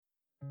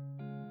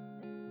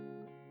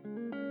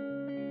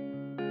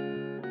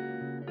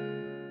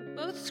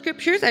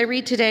scriptures I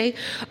read today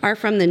are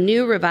from the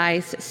New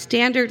Revised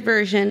Standard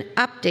Version,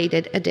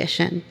 Updated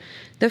Edition.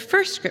 The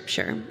first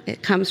scripture,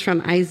 it comes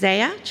from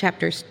Isaiah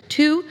chapters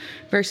 2,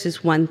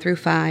 verses 1 through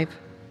 5.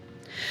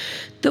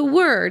 The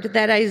word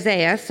that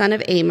Isaiah, son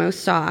of Amos,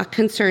 saw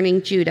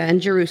concerning Judah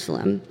and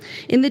Jerusalem.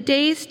 In the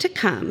days to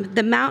come,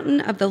 the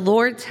mountain of the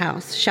Lord's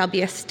house shall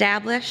be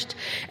established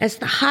as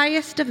the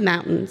highest of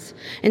mountains,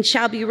 and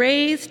shall be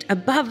raised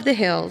above the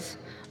hills.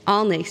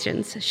 All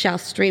nations shall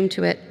stream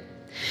to it.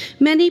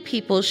 Many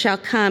people shall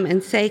come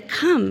and say,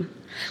 "Come,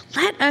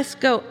 let us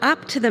go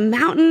up to the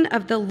mountain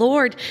of the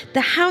Lord,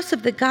 the house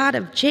of the God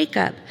of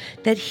Jacob,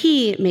 that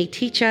he may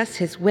teach us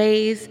his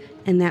ways,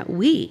 and that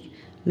we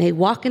may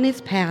walk in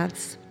his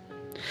paths.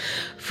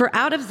 For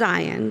out of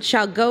Zion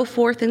shall go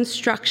forth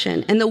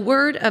instruction, and the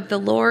word of the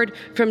Lord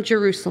from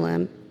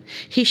Jerusalem.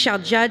 He shall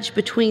judge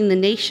between the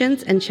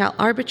nations, and shall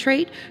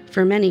arbitrate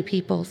for many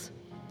peoples.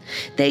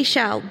 They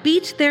shall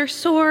beat their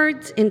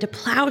swords into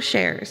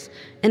plowshares,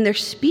 and their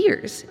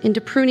spears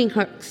into pruning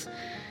hooks.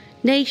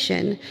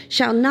 Nation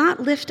shall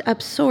not lift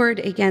up sword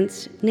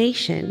against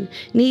nation,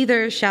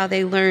 neither shall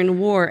they learn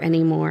war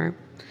anymore.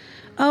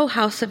 O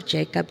house of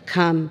Jacob,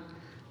 come.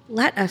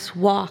 Let us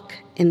walk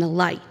in the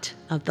light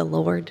of the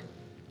Lord."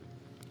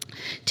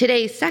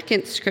 Today's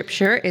second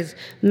scripture is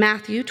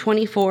Matthew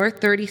 24,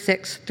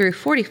 36 through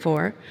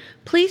 44.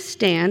 Please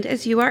stand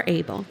as you are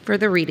able for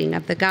the reading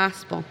of the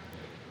gospel.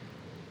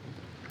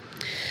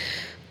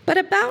 But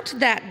about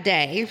that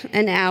day,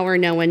 an hour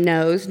no one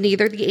knows,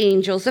 neither the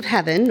angels of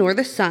heaven nor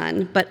the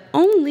Son, but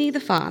only the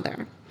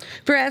Father.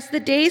 For as the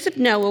days of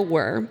Noah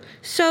were,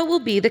 so will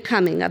be the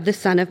coming of the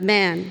Son of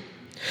Man.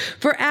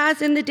 For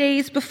as in the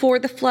days before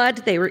the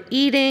flood, they were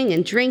eating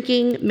and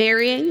drinking,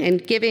 marrying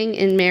and giving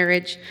in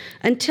marriage,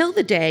 until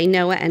the day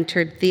Noah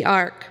entered the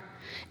ark.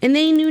 And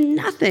they knew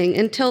nothing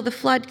until the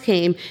flood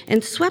came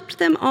and swept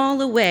them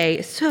all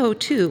away, so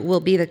too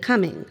will be the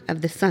coming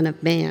of the Son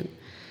of Man.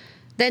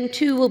 Then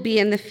 2 will be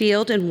in the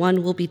field, and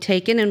 1 will be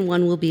taken, and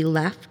 1 will be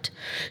left.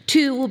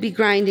 2 will be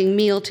grinding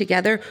meal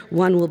together,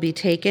 1 will be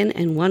taken,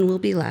 and 1 will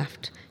be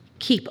left.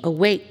 Keep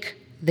awake,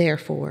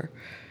 therefore,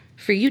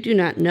 for you do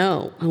not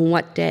know on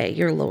what day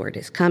your Lord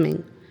is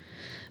coming.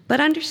 But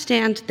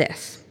understand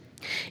this: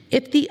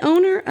 if the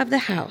owner of the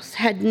house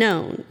had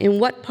known in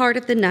what part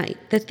of the night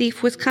the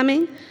thief was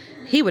coming,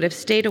 he would have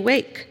stayed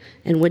awake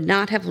and would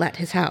not have let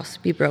his house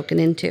be broken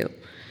into.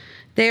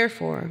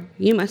 Therefore,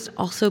 you must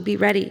also be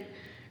ready,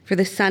 for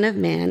the Son of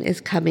Man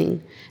is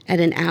coming at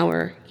an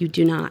hour you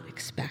do not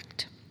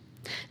expect.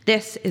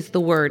 This is the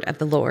word of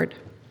the Lord.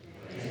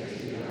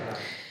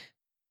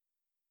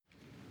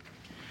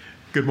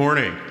 Good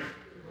morning.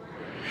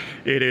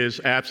 It is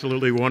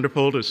absolutely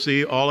wonderful to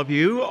see all of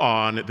you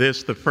on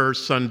this, the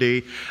first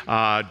Sunday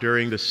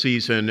during the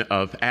season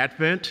of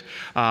Advent.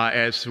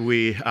 As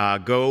we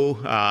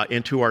go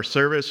into our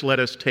service, let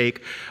us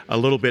take a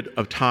little bit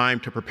of time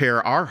to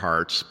prepare our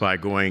hearts by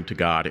going to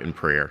God in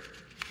prayer.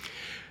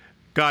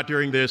 God,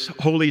 during this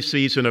holy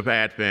season of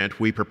Advent,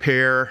 we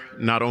prepare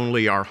not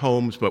only our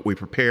homes, but we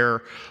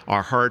prepare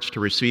our hearts to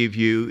receive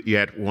you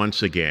yet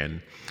once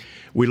again.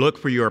 We look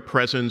for your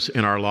presence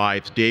in our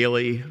lives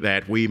daily,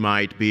 that we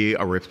might be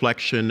a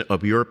reflection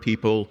of your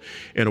people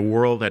in a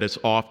world that is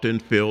often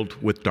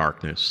filled with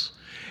darkness.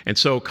 And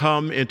so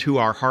come into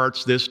our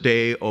hearts this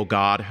day, O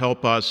God.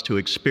 Help us to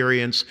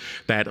experience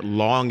that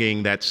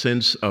longing, that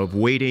sense of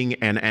waiting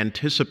and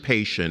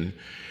anticipation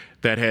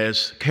that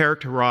has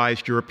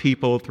characterized your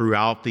people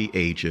throughout the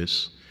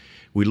ages.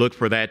 We look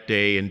for that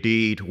day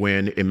indeed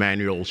when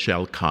Emmanuel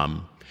shall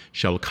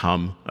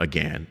come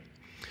again.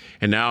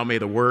 And now may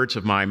the words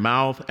of my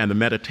mouth and the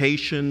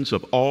meditations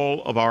of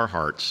all of our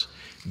hearts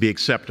be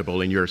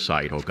acceptable in your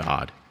sight, O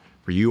God.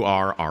 For you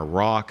are our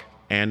rock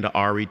and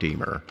our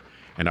Redeemer,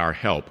 and our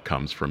help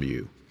comes from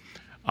you.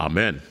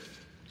 Amen.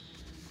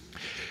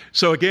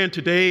 So again,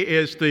 today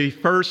is the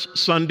first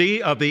Sunday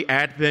of the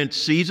Advent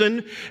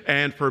season,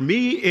 and for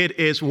me, it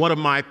is one of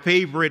my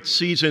favorite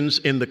seasons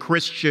in the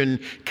Christian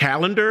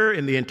calendar,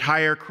 in the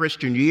entire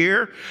Christian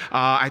year.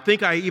 I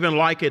think I even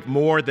like it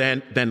more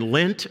than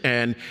Lent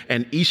and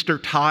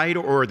Eastertide,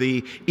 or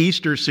the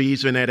Easter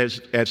season, as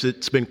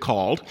it's been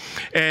called.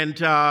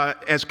 And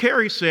as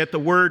Carrie said, the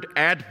word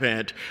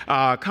Advent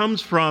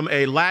comes from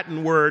a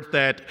Latin word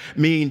that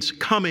means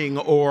coming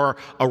or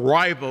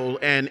arrival,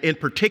 and in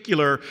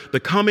particular, the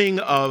coming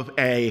of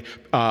a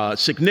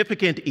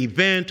significant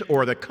event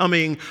or the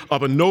coming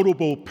of a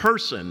notable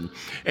person.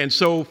 And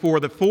so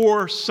for the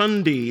 4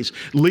 Sundays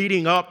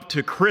leading up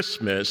to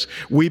Christmas,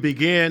 we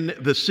begin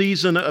the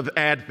season of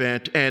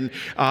Advent. And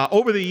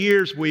over the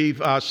years,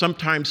 we've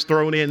sometimes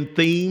thrown in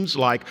themes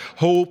like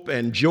hope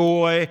and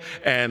joy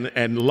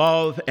and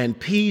love and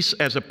peace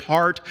as a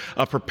part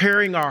of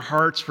preparing our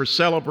hearts for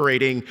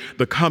celebrating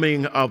the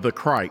coming of the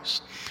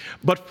Christ.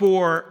 But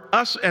for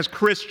us as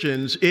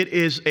Christians, it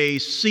is a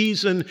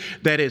season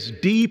that is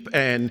deep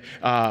and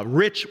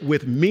rich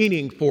with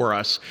meaning for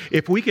us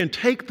if we can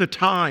take the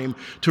time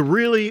to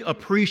really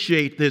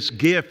appreciate this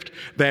gift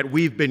that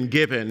we've been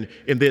given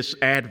in this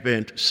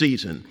Advent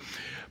season.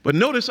 But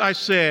notice I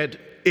said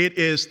it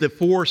is the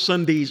 4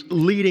 Sundays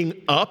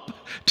leading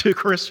up to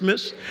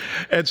Christmas.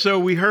 And so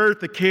we heard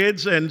the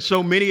kids, and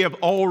so many have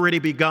already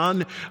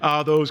begun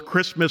those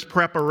Christmas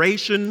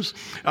preparations.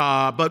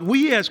 But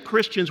we as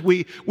Christians,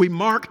 we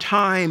mark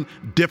time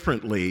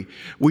differently.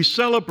 We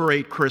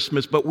celebrate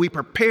Christmas, but we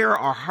prepare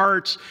our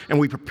hearts and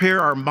we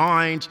prepare our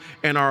minds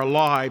and our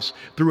lives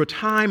through a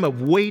time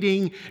of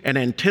waiting and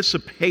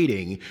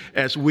anticipating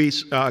as we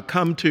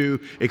come to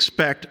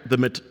expect the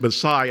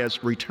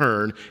Messiah's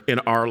return in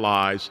our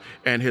lives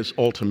and his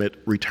ultimate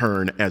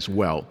return as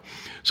well.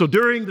 So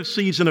during the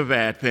season of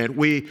Advent,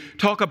 we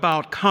talk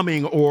about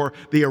coming or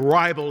the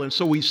arrival. And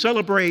so we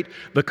celebrate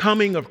the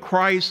coming of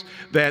Christ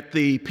that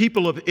the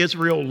people of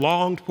Israel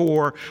longed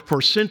for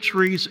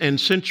centuries and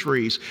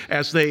centuries,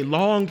 as they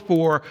longed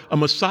for a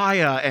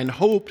Messiah and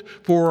hoped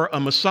for a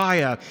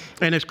Messiah.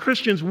 And as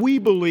Christians, we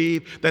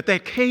believe that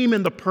came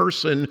in the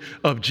person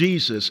of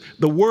Jesus,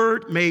 the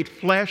Word made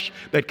flesh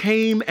that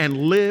came and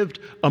lived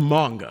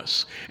among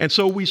us. And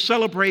so we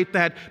celebrate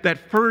that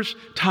first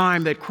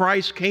time that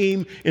Christ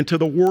came into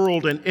the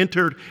world and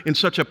entered in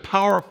such a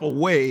powerful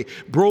way,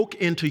 broke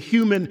into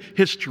human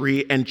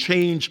history and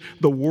changed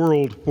the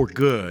world for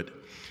good.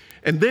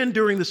 And then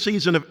during the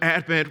season of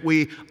Advent,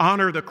 we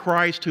honor the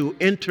Christ who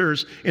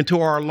enters into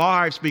our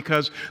lives,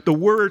 because the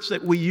words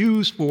that we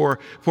use for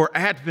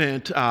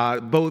Advent,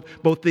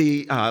 both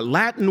the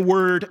Latin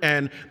word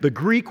and the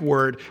Greek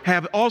word,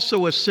 have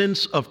also a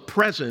sense of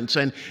presence.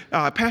 And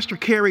Pastor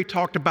Carey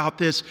talked about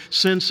this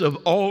sense of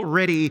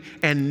already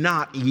and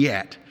not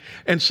yet.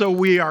 And so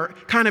we are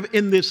kind of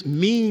in this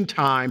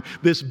meantime,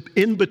 this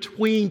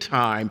in-between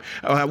time,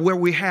 where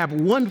we have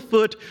one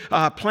foot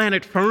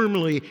planted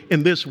firmly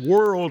in this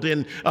world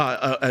in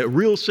a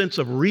real sense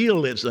of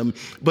realism,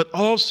 but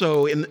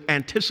also in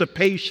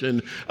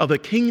anticipation of the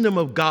kingdom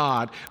of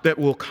God that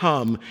will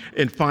come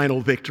in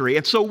final victory.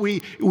 And so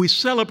we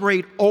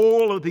celebrate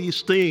all of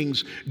these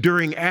things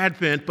during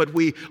Advent, but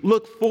we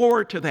look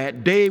forward to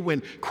that day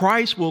when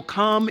Christ will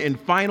come in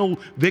final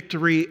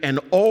victory and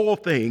all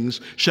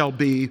things shall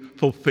be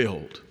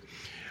fulfilled.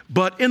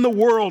 But in the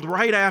world,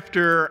 right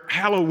after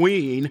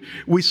Halloween,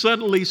 we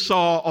suddenly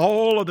saw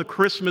all of the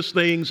Christmas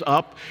things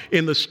up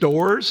in the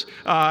stores,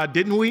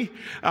 didn't we?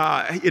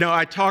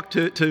 I talked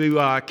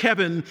to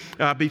Kevin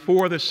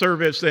before the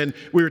service, and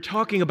we were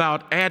talking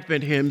about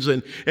Advent hymns,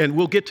 and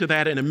we'll get to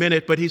that in a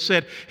minute. But he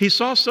said he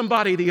saw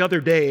somebody the other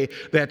day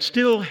that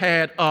still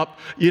had up,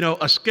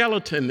 a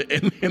skeleton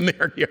in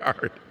their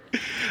yard.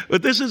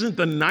 But this isn't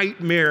the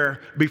nightmare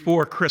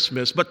before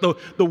Christmas, but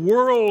the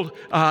world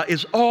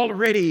is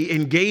already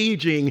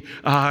engaging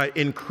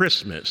in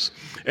Christmas.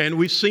 And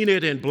we've seen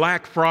it in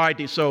Black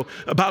Friday. So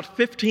about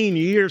 15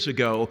 years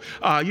ago,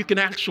 you can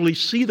actually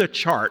see the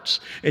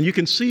charts, and you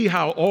can see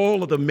how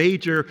all of the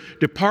major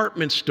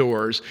department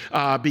stores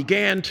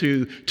began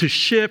to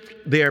shift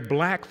their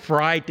Black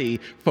Friday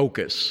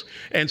focus.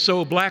 And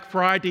so Black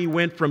Friday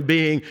went from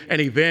being an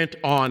event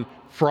on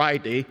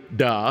Friday,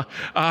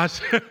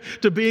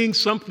 to being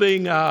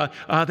something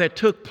that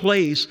took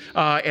place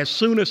as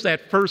soon as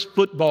that first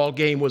football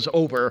game was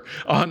over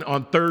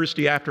on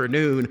Thursday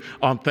afternoon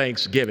on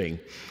Thanksgiving.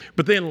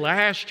 But then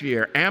last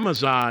year,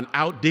 Amazon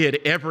outdid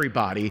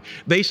everybody.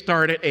 They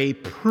started a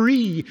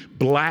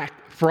pre-Black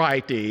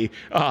Friday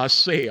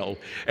sale,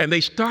 and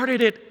they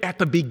started it at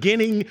the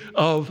beginning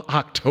of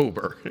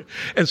October.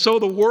 And so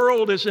the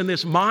world is in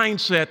this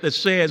mindset that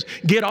says,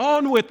 get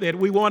on with it.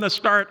 We want to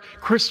start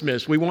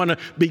Christmas. We want to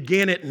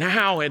begin it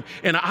now. And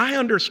I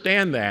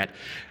understand that.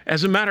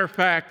 As a matter of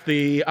fact,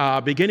 the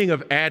beginning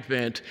of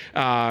Advent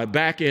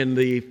back in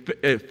the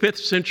 5th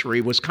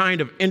century was kind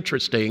of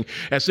interesting,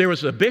 as there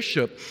was a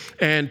bishop,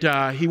 and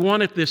he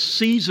wanted this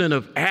season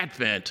of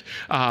Advent,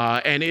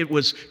 and it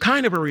was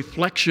kind of a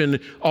reflection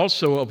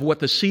also of what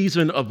the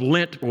season of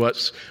Lent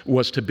was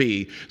to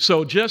be.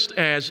 So just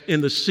as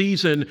in the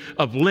season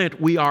of Lent,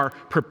 we are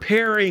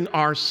preparing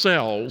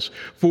ourselves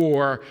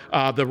for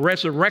the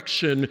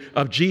resurrection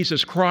of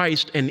Jesus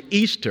Christ and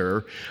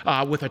Easter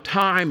with a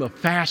time of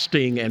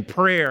fasting and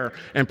prayer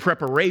and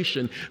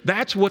preparation.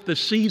 That's what the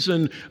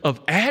season of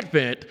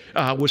Advent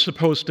was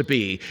supposed to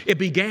be. It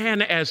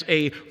began as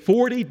a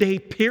 40-day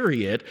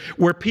period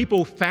where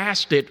people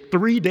fasted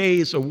 3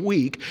 days a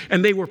week,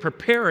 and they were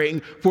preparing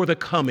for the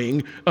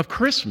coming of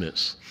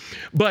Christmas.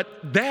 But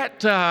that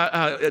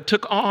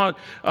took on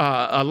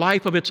a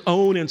life of its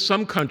own in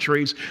some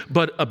countries,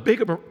 but a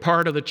bigger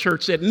part of the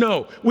church said,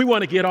 no, we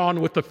want to get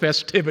on with the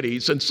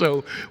festivities. And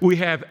so we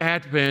have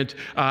Advent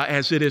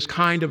as it is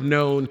kind of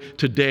known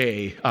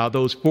today,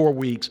 those 4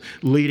 weeks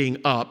leading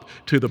up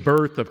to the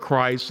birth of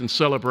Christ and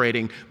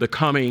celebrating the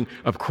coming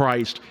of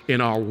Christ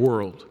in our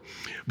world.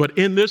 But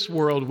in this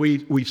world,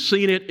 we've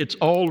seen it. It's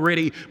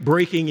already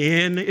breaking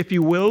in, if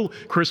you will.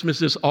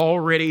 Christmas is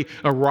already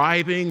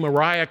arriving.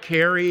 Mariah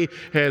Carey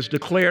has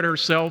declared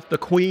herself the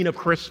Queen of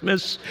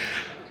Christmas.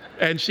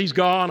 And she's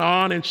gone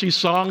on and she's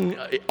sung,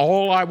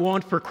 "All I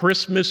Want for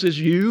Christmas Is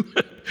You."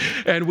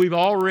 And we've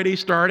already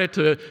started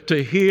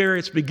to hear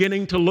it's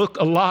beginning to look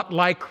a lot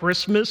like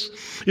Christmas.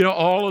 You know,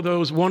 all of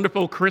those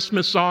wonderful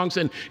Christmas songs.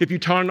 And if you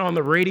turn on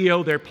the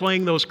radio, they're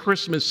playing those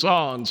Christmas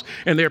songs.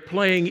 And they're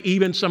playing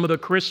even some of the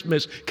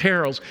Christmas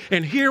carols.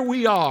 And here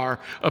we are,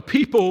 a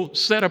people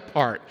set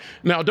apart.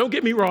 Now, don't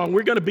get me wrong,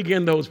 we're going to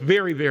begin those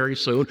very, very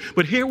soon.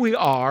 But here we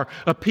are,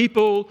 a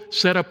people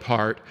set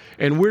apart.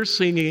 And we're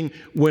singing,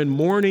 "When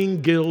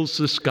morning gilds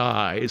the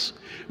skies,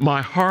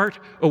 my heart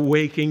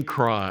awaking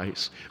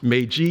cries,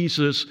 may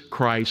Jesus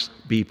Christ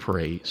be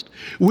praised."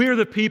 We're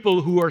the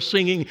people who are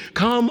singing,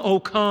 "Come, O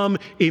come,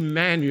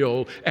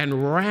 Emmanuel,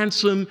 and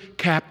ransom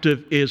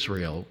captive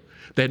Israel,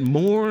 that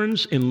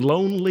mourns in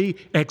lonely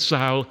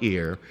exile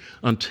here,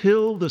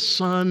 until the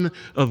Son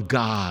of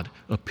God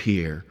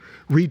appear.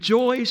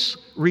 Rejoice,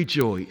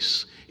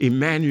 rejoice,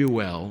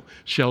 Emmanuel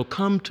shall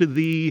come to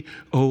thee,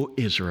 O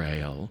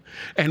Israel."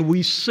 And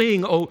we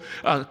sing,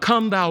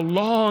 "Come thou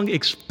long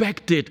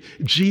expected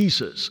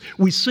Jesus."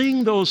 We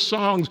sing those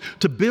songs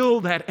to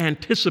build that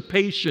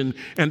anticipation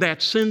and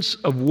that sense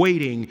of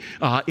waiting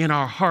in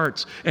our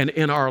hearts and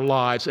in our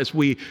lives as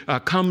we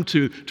come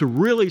to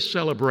really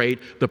celebrate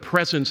the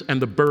presence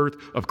and the birth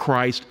of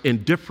Christ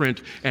in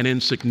different and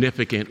in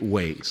significant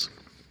ways.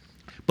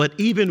 But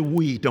even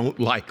we don't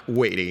like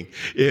waiting,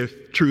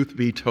 if truth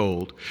be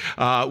told.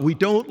 We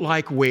don't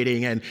like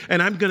waiting, and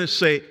I'm going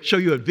to show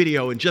you a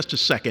video in just a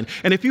second.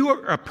 And if you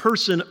are a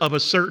person of a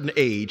certain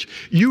age,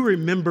 you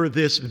remember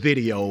this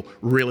video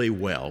really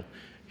well.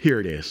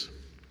 Here it is.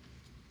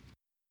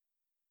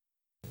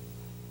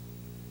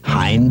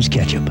 Heinz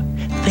ketchup.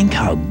 Think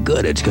how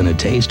good it's going to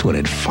taste when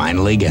it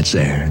finally gets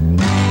there.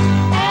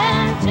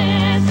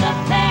 Anticipation.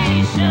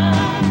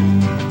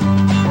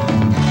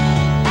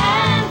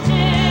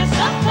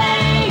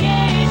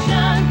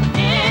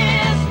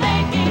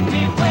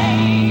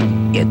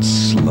 It's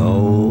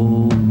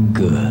slow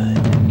good.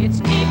 It's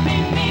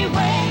keeping me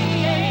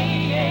waiting.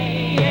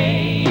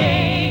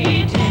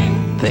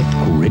 Thick,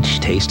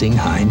 rich-tasting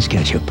Heinz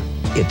ketchup.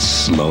 It's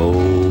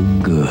slow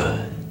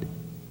good.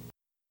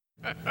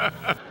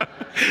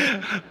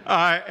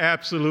 I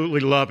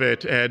absolutely love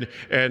it.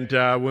 And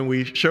when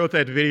we showed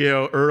that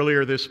video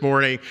earlier this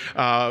morning,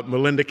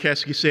 Melinda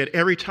Kesky said,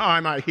 every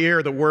time I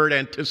hear the word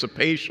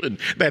anticipation,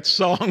 that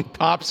song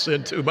pops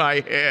into my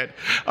head.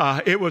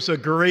 It was a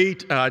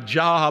great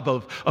job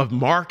of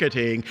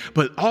marketing,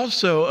 but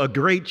also a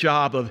great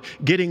job of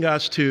getting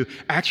us to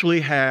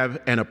actually have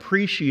an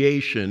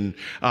appreciation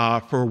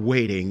for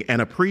waiting,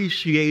 an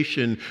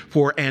appreciation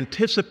for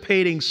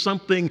anticipating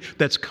something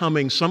that's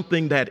coming,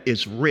 something that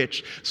is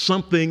rich,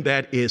 something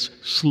that is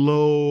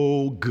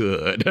slow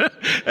good,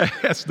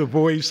 as the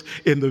voice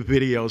in the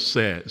video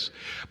says.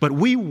 But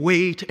we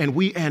wait and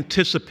we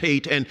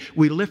anticipate and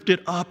we lift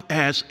it up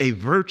as a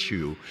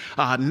virtue,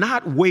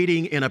 not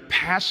waiting in a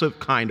passive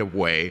kind of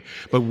way,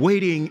 but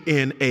waiting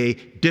in a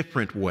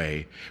different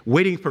way,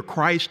 waiting for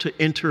Christ to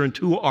enter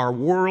into our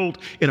world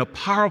in a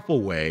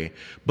powerful way,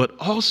 but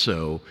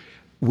also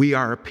we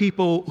are a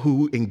people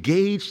who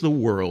engage the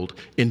world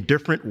in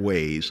different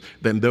ways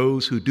than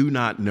those who do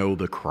not know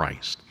the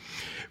Christ.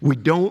 We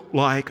don't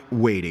like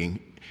waiting.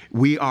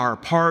 We are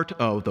part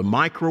of the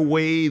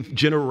microwave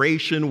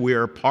generation. We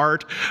are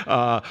part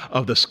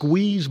of the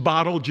squeeze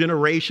bottle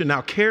generation.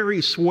 Now,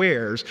 Carrie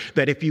swears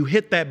that if you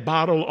hit that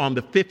bottle on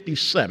the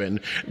 57,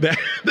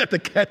 that the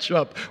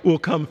ketchup will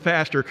come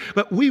faster.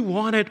 But we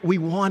want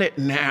it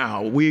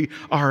now. We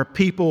are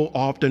people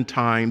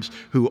oftentimes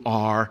who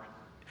are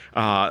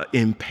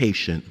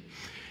impatient.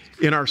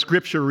 In our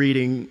scripture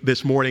reading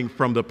this morning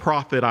from the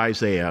prophet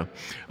Isaiah,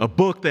 a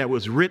book that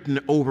was written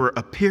over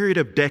a period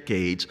of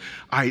decades,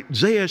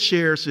 Isaiah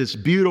shares this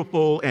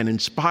beautiful and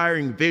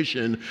inspiring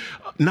vision,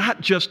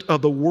 not just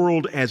of the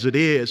world as it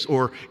is,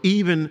 or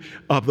even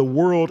of the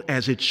world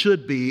as it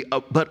should be,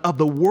 but of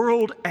the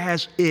world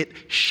as it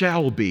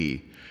shall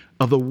be.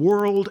 Of the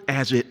world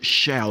as it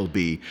shall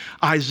be.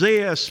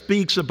 Isaiah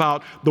speaks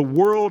about the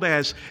world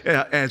as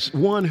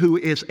one who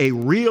is a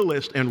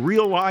realist and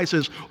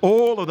realizes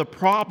all of the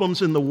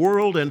problems in the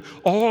world and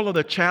all of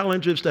the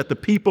challenges that the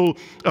people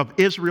of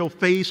Israel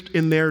faced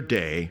in their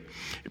day.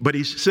 But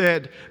he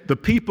said, the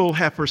people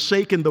have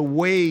forsaken the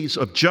ways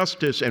of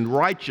justice and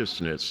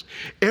righteousness.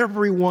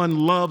 Everyone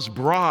loves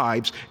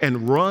bribes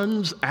and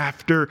runs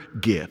after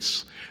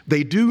gifts.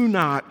 They do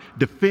not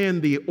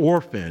defend the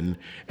orphan,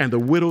 and the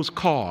widow's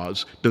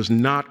cause does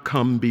not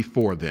come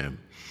before them.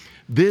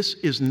 This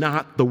is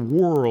not the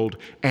world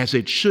as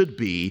it should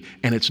be,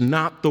 and it's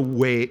not the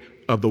way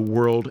of the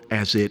world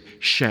as it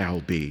shall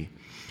be.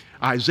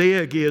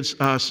 Isaiah gives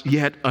us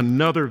yet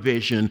another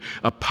vision,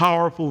 a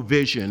powerful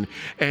vision,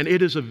 and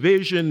it is a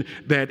vision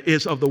that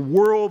is of the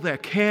world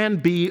that can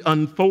be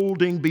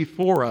unfolding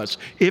before us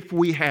if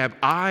we have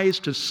eyes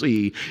to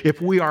see, if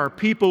we are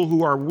people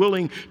who are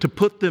willing to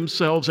put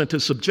themselves and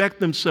to subject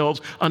themselves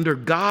under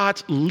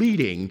God's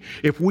leading,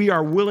 if we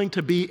are willing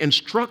to be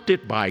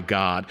instructed by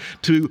God,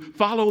 to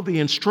follow the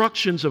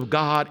instructions of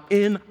God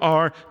in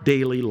our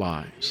daily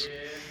lives.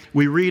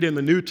 We read in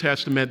the New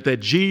Testament that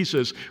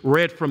Jesus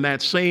read from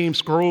that same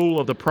scroll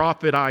of the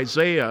prophet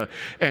Isaiah,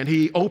 and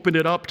he opened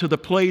it up to the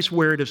place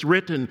where it is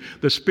written,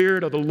 "The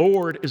Spirit of the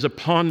Lord is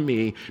upon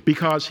me,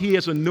 because he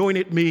has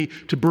anointed me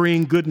to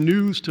bring good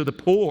news to the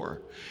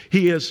poor.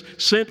 He has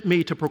sent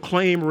me to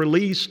proclaim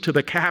release to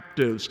the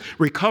captives,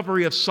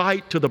 recovery of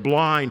sight to the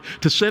blind,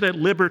 to set at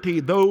liberty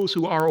those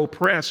who are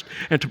oppressed,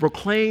 and to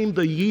proclaim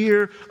the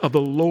year of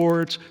the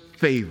Lord's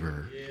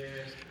favor."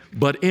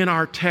 But in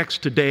our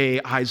text today,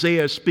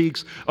 Isaiah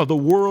speaks of the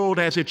world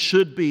as it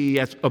should be,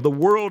 of the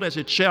world as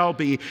it shall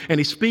be, and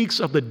he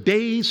speaks of the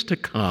days to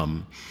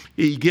come.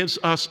 He gives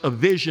us a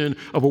vision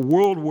of a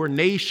world where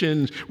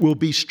nations will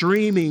be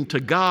streaming to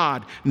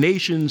God,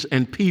 nations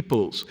and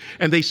peoples,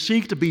 and they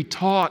seek to be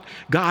taught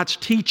God's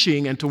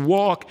teaching and to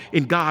walk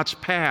in God's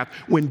path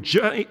when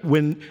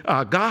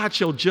God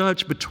shall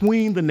judge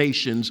between the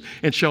nations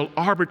and shall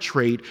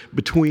arbitrate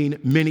between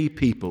many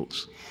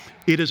peoples.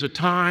 It is a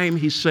time,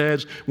 he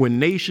says, when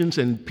nations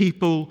and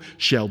people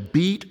shall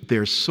beat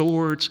their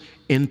swords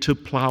into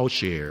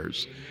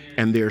plowshares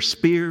and their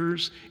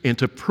spears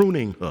into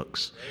pruning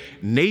hooks.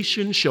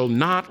 Nation shall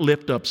not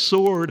lift up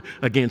sword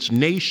against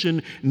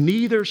nation,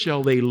 neither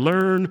shall they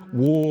learn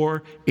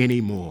war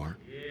anymore.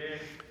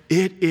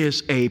 It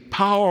is a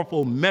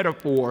powerful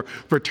metaphor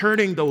for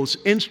turning those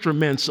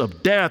instruments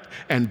of death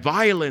and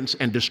violence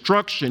and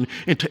destruction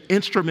into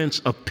instruments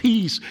of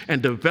peace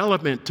and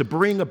development to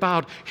bring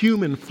about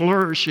human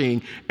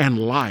flourishing and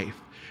life,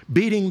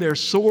 beating their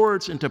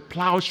swords into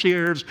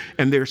plowshares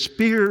and their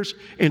spears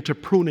into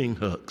pruning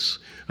hooks.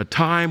 A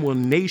time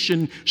when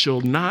nation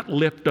shall not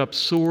lift up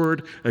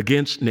sword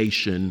against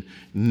nation,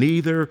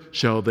 neither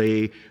shall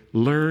they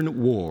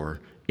learn war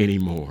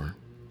anymore.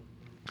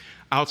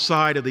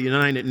 Outside of the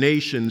United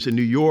Nations in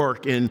New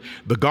York, in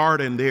the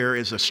garden, there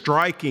is a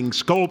striking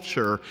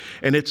sculpture,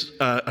 and it's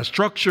a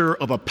structure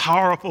of a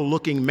powerful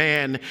looking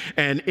man.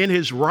 And in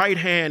his right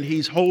hand,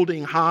 he's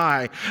holding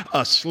high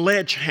a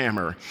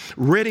sledgehammer,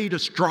 ready to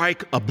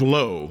strike a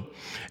blow.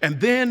 And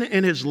then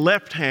in his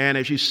left hand,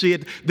 as you see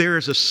it, there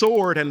is a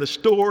sword, and the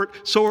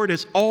sword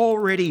is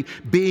already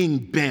being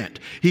bent.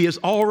 He has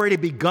already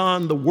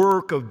begun the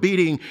work of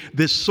beating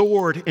this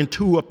sword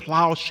into a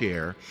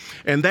plowshare.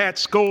 And that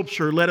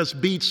sculpture, "Let us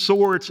beat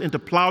swords into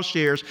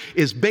plowshares,"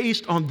 is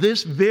based on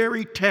this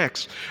very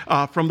text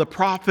from the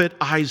prophet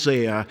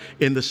Isaiah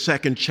in the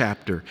 2nd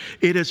chapter.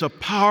 It is a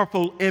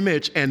powerful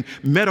image and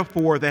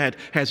metaphor that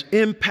has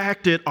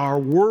impacted our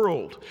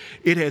world.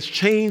 It has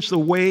changed the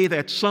way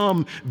that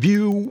some view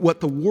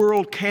what the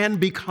world can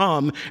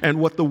become and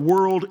what the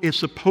world is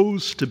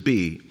supposed to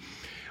be.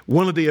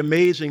 One of the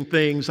amazing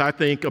things I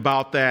think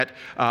about that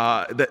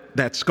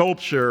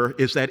sculpture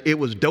is that it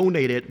was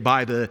donated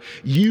by the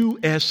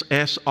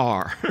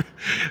USSR.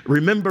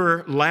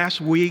 Remember last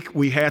week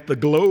we had the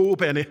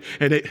globe, and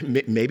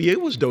maybe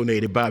it was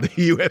donated by the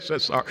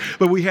USSR,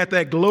 but we had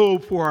that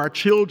globe for our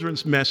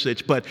children's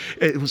message. But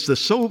it was the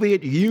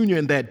Soviet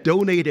Union that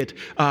donated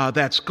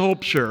that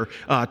sculpture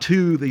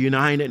to the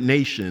United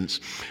Nations.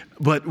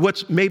 But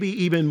what's maybe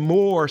even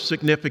more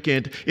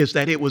significant is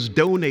that it was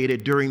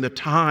donated during the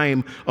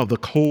time of the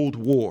Cold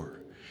War.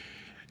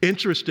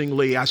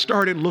 Interestingly, I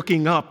started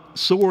looking up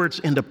swords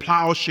into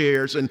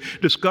plowshares and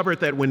discovered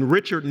that when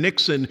Richard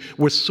Nixon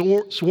was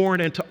sworn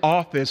into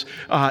office,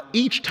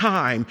 each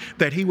time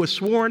that he was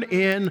sworn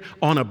in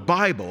on a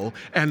Bible,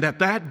 and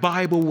that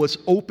Bible was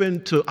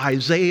open to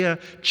Isaiah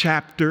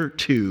chapter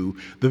 2,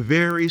 the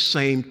very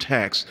same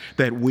text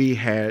that we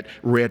had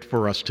read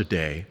for us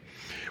today.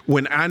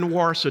 When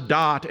Anwar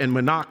Sadat and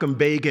Menachem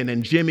Begin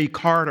and Jimmy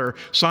Carter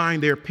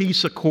signed their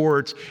peace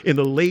accords in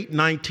the late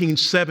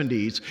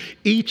 1970s,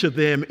 each of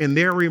them in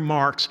their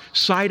remarks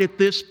cited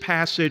this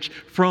passage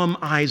from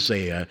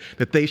Isaiah,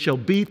 that they shall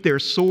beat their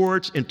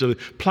swords into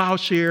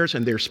plowshares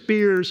and their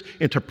spears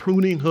into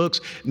pruning hooks.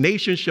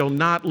 Nation shall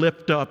not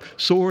lift up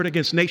sword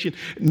against nation,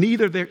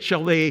 neither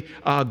shall they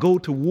go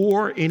to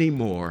war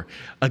anymore.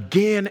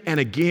 Again and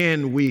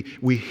again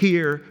we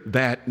hear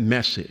that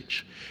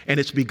message. And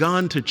it's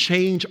begun to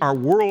change our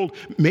world,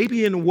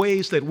 maybe in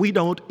ways that we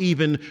don't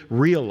even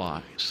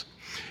realize.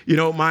 You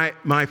know,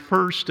 my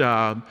first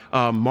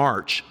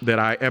march that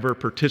I ever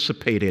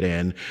participated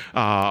in,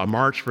 a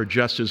March for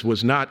Justice,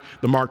 was not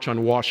the March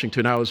on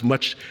Washington. I was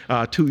much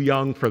too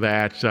young for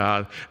that.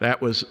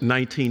 That was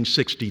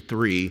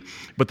 1963.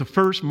 But the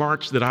first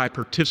march that I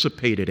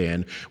participated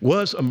in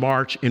was a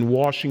march in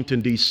Washington,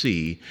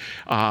 D.C.,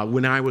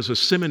 when I was a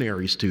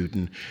seminary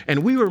student.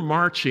 And we were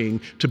marching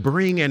to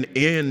bring an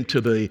end to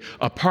the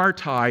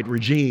apartheid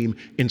regime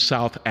in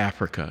South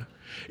Africa.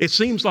 It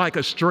seems like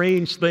a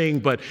strange thing,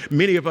 but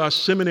many of us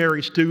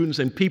seminary students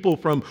and people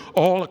from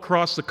all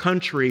across the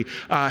country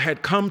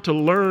had come to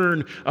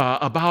learn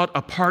about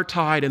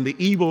apartheid and the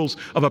evils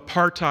of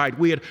apartheid.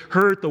 We had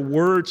heard the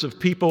words of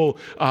people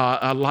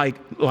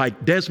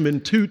like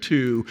Desmond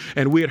Tutu,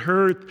 and we had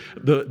heard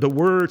the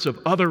words of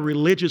other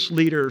religious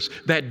leaders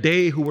that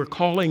day who were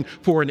calling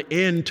for an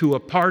end to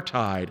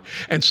apartheid.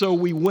 And so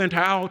we went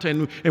out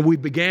and we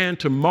began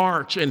to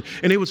march, and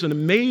it was an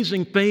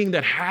amazing thing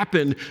that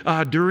happened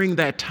during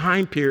that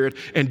time period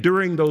and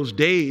during those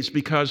days,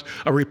 because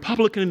a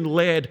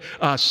Republican-led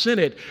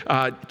Senate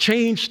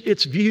changed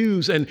its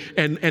views and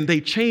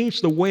they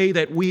changed the way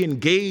that we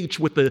engage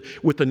with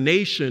the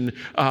nation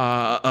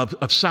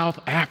of South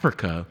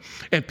Africa.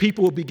 And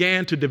people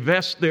began to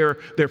divest their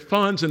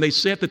funds, and they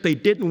said that they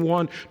didn't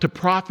want to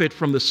profit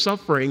from the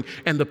suffering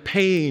and the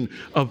pain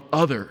of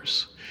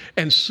others.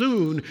 And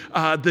soon,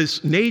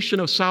 this nation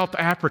of South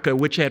Africa,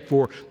 which had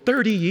for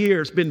 30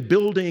 years been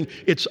building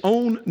its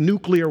own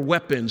nuclear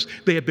weapons,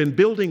 they had been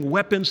building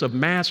weapons of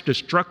mass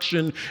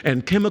destruction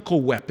and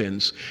chemical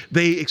weapons,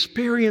 they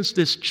experienced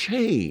this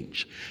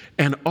change.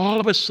 And all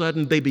of a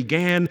sudden, they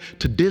began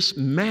to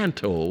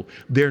dismantle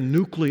their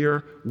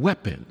nuclear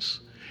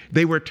weapons.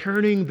 They were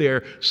turning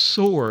their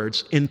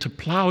swords into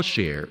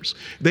plowshares.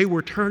 They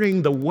were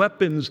turning the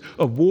weapons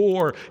of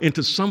war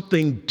into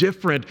something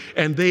different.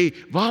 And they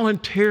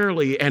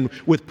voluntarily, and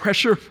with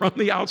pressure from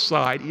the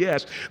outside,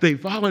 yes, they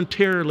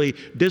voluntarily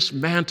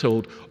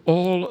dismantled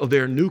all of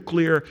their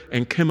nuclear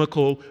and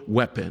chemical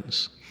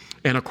weapons.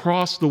 And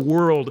across the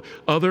world,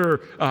 other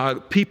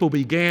people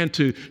began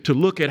to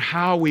look at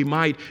how we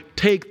might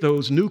take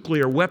those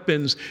nuclear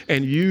weapons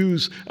and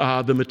use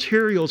the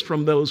materials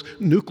from those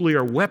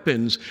nuclear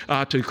weapons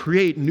to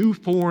create new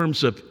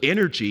forms of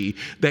energy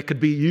that could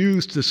be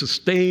used to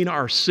sustain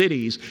our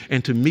cities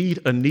and to meet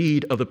a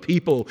need of the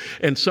people.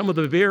 And some of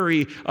the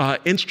very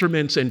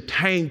instruments and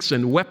tanks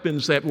and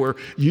weapons that were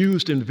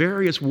used in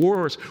various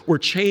wars were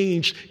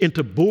changed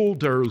into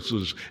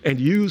bulldozers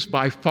and used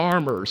by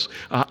farmers,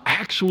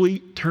 actually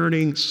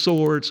turning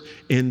swords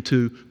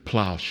into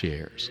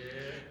plowshares.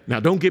 Now,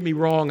 don't get me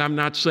wrong. I'm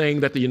not saying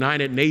that the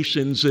United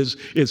Nations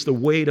is the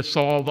way to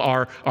solve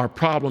our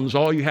problems.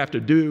 All you have to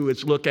do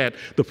is look at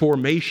the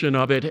formation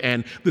of it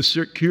and the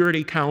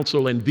Security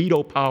Council and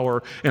veto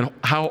power and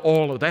how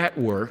all of that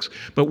works.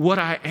 But what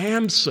I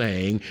am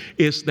saying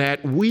is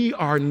that we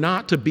are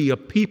not to be a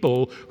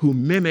people who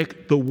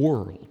mimic the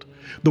world.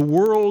 The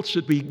world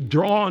should be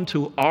drawn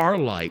to our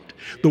light.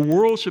 The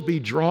world should be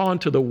drawn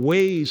to the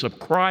ways of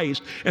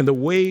Christ and the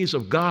ways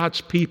of God's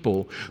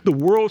people. The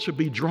world should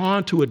be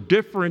drawn to a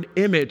different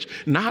image,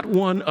 not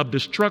one of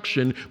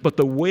destruction, but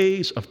the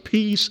ways of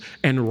peace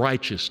and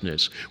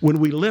righteousness. When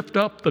we lift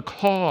up the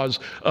cause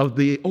of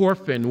the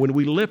orphan, when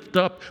we lift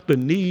up the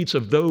needs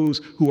of those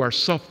who are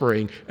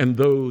suffering and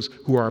those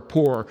who are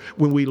poor,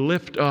 when we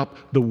lift up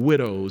the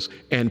widows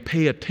and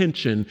pay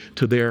attention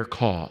to their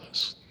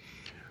cause.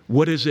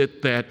 What is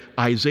it that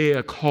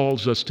Isaiah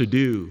calls us to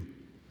do?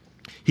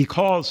 He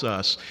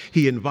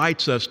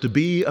invites us to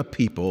be a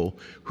people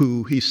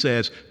who, he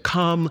says,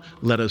 come,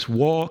 let us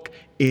walk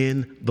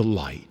in the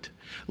light.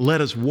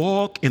 Let us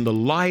walk in the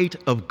light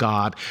of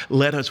God.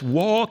 Let us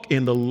walk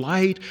in the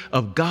light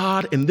of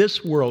God in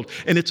this world.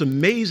 And it's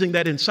amazing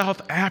that in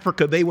South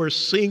Africa, they were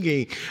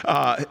singing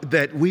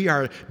that we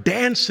are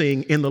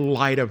dancing in the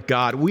light of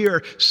God. We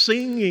are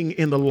singing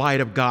in the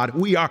light of God.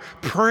 We are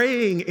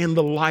praying in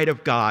the light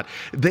of God.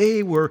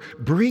 They were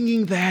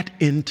bringing that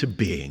into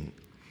being.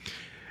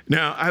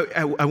 Now,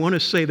 I want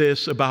to say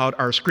this about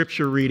our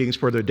scripture readings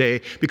for the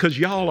day, because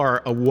y'all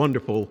are a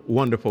wonderful,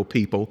 wonderful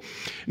people.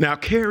 Now,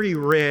 Carrie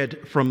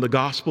read from the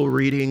gospel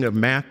reading of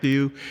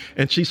Matthew,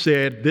 and she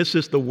said, "This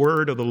is the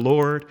word of the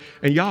Lord."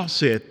 And y'all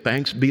said,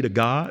 "Thanks be to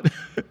God."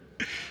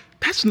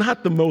 That's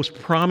not the most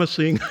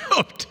promising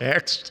of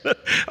texts,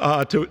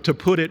 to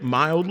put it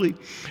mildly,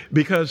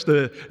 because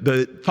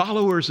the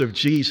followers of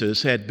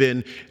Jesus had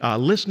been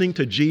listening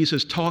to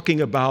Jesus talking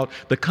about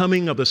the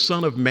coming of the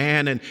Son of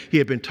Man, and he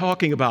had been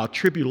talking about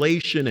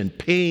tribulation and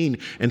pain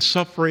and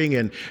suffering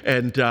and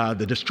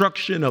the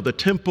destruction of the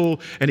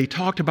temple, and he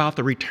talked about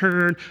the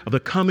return of the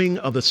coming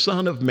of the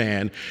Son of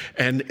Man,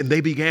 and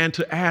they began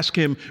to ask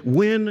him,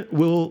 when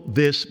will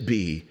this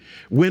be?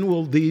 When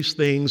will these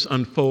things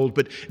unfold?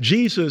 But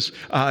Jesus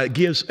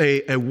gives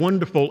a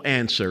wonderful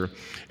answer.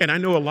 And I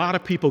know a lot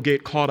of people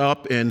get caught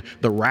up in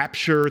the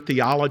rapture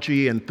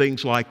theology and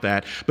things like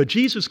that. But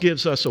Jesus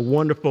gives us a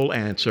wonderful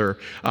answer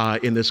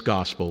in this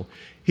gospel.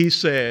 He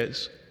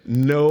says,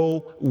 no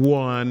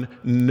one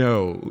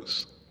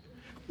knows.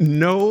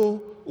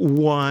 No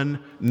one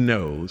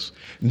knows.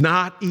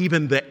 Not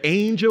even the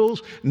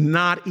angels,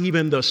 not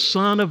even the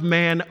Son of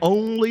Man,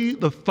 only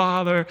the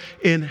Father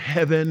in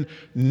heaven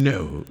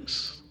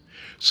knows.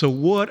 So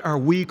what are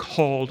we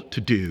called to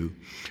do?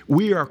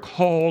 We are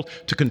called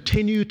to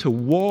continue to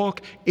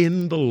walk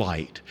in the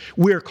light.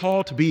 We are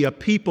called to be a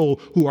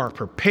people who are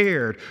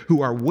prepared,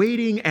 who are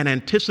waiting and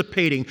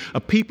anticipating,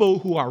 a people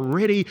who are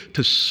ready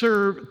to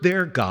serve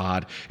their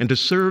God and to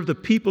serve the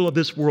people of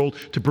this world,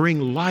 to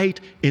bring light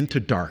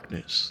into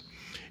darkness.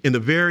 In the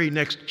very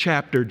next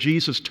chapter,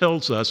 Jesus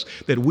tells us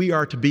that we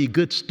are to be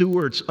good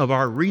stewards of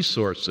our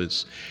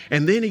resources.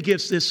 And then he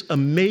gives this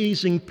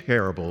amazing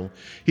parable.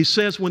 He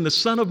says, when the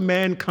Son of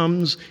Man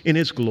comes in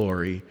his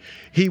glory,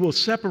 he will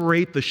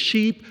separate the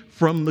sheep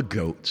from the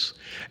goats.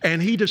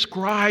 And he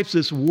describes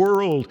this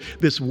world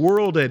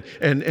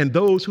and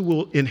those who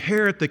will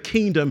inherit the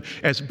kingdom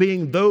as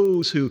being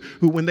those who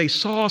when they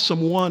saw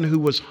someone who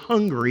was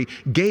hungry,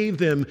 gave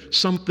them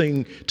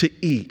something to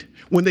eat.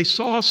 When they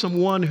saw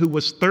someone who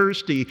was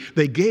thirsty,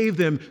 they gave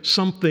them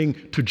something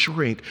to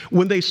drink.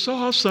 When they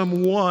saw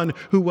someone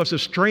who was a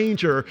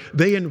stranger,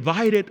 they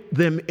invited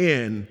them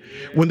in.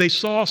 When they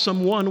saw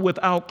someone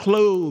without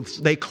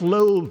clothes, they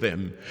clothed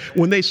them.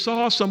 When they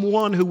saw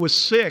someone who was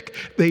sick,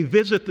 they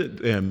visited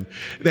them.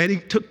 Then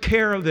he took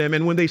care of them.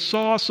 And when they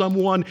saw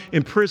someone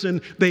in prison,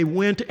 they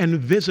went and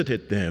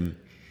visited them.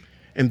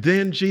 And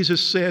then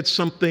Jesus said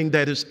something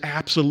that is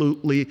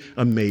absolutely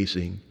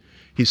amazing.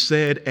 He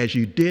said, as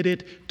you did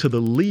it to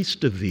the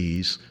least of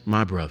these,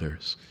 my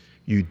brothers,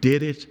 you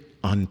did it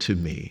unto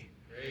me.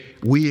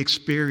 We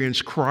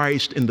experience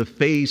Christ in the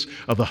face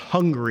of the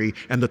hungry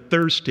and the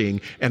thirsting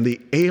and the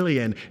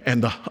alien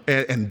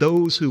and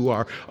those who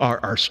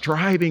are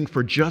striving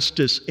for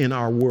justice in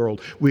our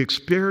world. We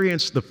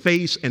experience the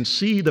face and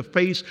see the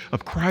face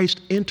of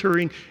Christ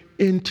entering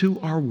into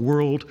our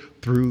world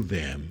through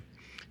them.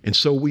 And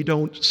so we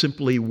don't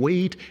simply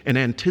wait and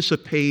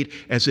anticipate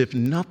as if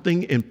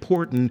nothing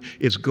important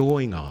is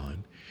going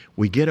on.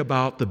 We get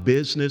about the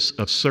business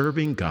of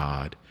serving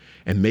God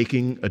and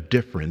making a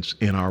difference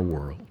in our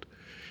world.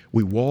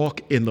 We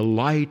walk in the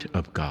light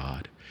of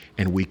God,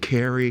 and we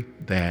carry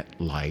that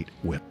light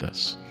with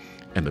us.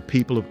 And the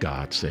people of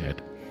God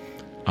said,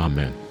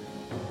 Amen.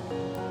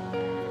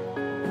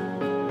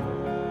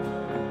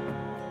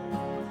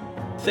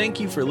 Thank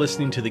you for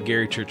listening to the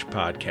Gary Church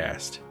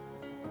Podcast.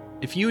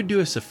 If you would do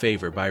us a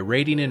favor by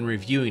rating and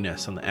reviewing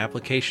us on the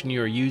application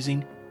you are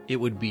using, it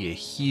would be a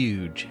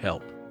huge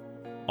help.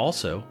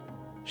 Also,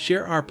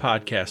 share our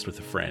podcast with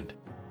a friend.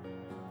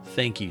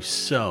 Thank you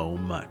so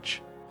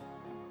much.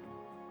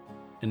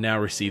 And now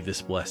receive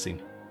this blessing.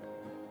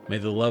 May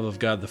the love of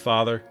God the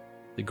Father,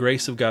 the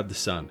grace of God the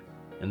Son,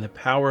 and the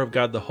power of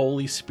God the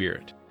Holy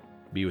Spirit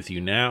be with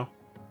you now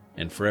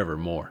and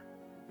forevermore.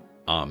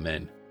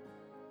 Amen.